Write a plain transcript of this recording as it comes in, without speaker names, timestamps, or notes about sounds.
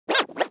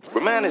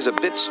Your man is a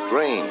bit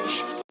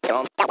strange.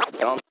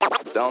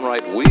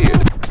 Downright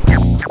weird.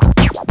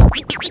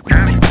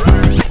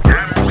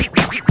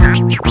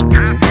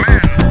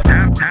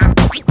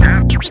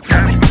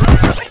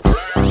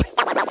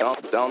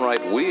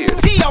 Downright weird.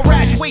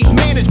 T.R.Ash, waste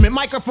management,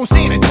 microphone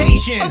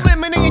sanitation.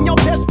 Eliminating your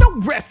pest, no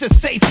rest, a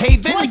safe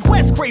haven. Like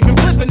West Craven,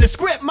 flipping the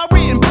script. My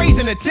written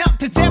brazen attempt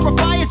to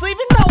terrify is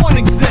leaving no one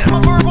exempt. My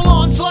verbal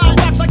onslaught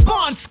rocks like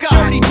Bon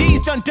Scott. 30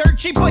 G's done dirt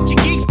cheap, but you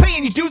geeks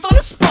paying your dues on the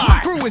spot. My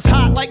crew is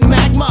hot like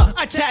magma.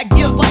 I tag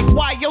you like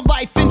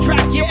wildlife and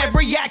track your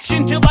every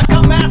action till I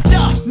come after.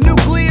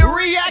 Nuclear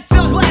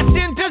reactor,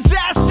 blasting disaster.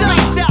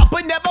 Spaced out,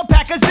 but never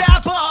pack a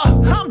zapper.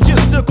 I'm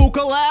just a cool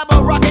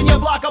collabor, rocking your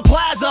block of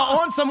plaza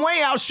on some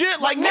way out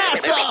shit like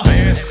NASA.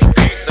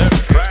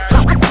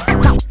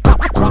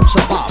 Rocks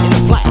a bob in a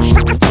flash,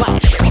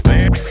 flash.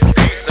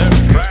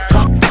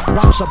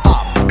 Rocks a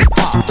bob,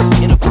 bob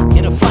in a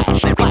flash,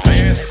 flash.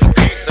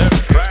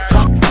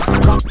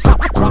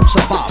 Rocks a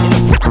bob in a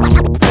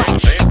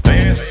flash.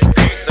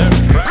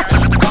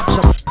 Rocks a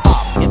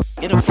bob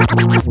in a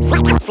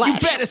flash. You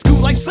better scoot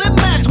like slip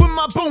mats with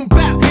my boom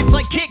bap hits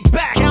like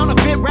kickback.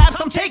 Counterfeit raps,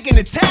 I'm taking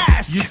a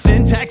task. Your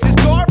syntax is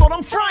garbled,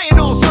 I'm frying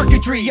all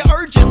circuitry. You're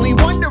urgently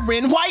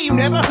wondering why you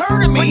never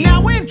heard of me. But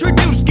now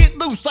introduce, get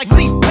loose like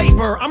leaf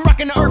paper. I'm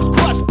rocking the earth's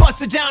crust,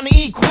 busted down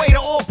the equator,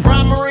 all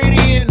prime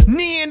meridian.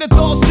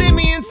 Neanderthal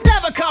simians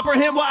never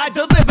comprehend what I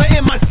deliver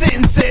in my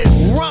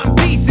sentences. Rhyme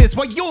pieces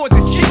while yours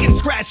is chicken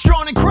scratch,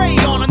 drawn in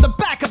crayon on the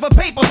back of a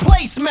paper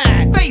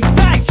placemat. Face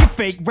facts, your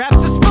fake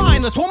raps are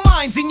spineless, while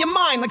mine's in your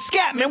mind like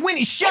Scatman when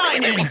he's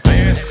shining.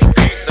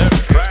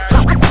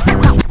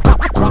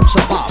 Rocks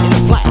a bob in a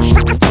flash,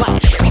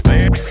 flash.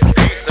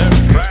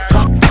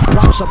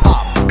 Rocks a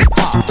bob,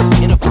 bob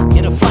in a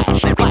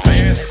flash, flash.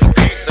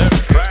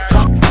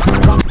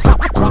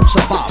 Rocks a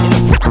bob in a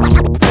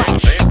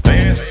flash.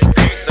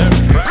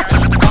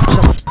 Rocks a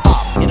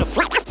bob in a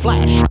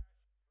flash.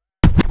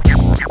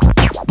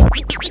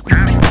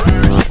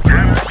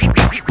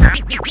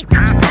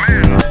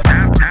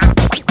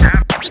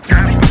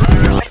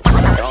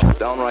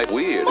 Downright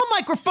weird. My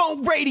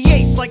microphone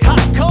radiates like hot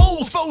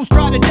coals. Foes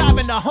try to dive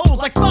into holes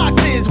like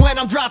foxes. When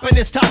I'm dropping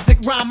this toxic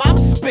rhyme, I'm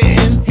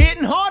spitting,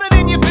 hitting harder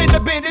than you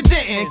finna bend it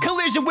in.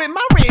 Collision with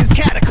my rings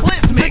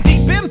cataclysmic.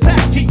 Deep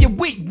impact to your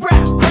weak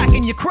rap,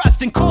 cracking your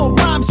crust and core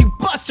rhymes. You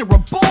buster a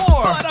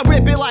bore, but I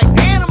rip it like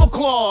animal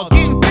claws,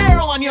 getting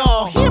barrel on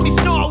y'all. Hear me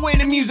snort when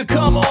the music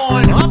come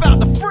on. I'm about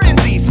to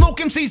frenzy, smoke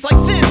MCs like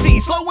Cincy,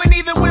 slow and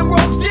even when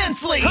rolled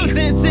densely. I'm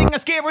sensing I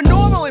scare a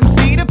normal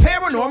MC to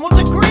paranormal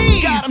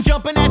degrees. Got 'em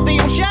jumping at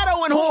their own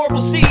shadow and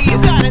horrible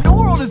steeds. Got an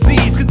oral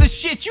disease, cause the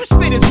shit you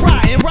spit is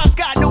rotten. Rhymes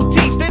got no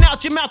teeth, then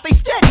out your mouth they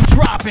steady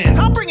dropping.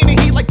 I'm bringing the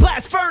heat like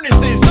blast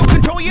furnaces, so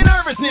control your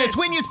nervousness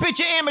when you spit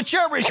your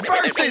amateurish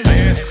verses.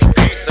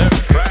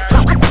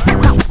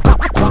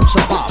 Rocks a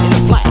bob in a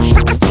flash,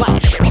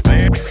 flash.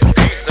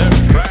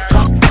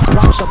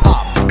 Rocks a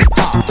bob,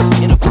 bob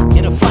in a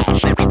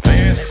flash.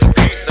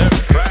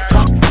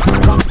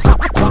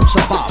 Rocks a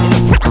bob in a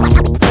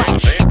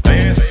flash.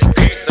 Rocks a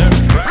bob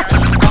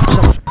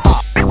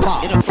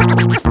in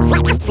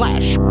a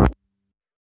flash.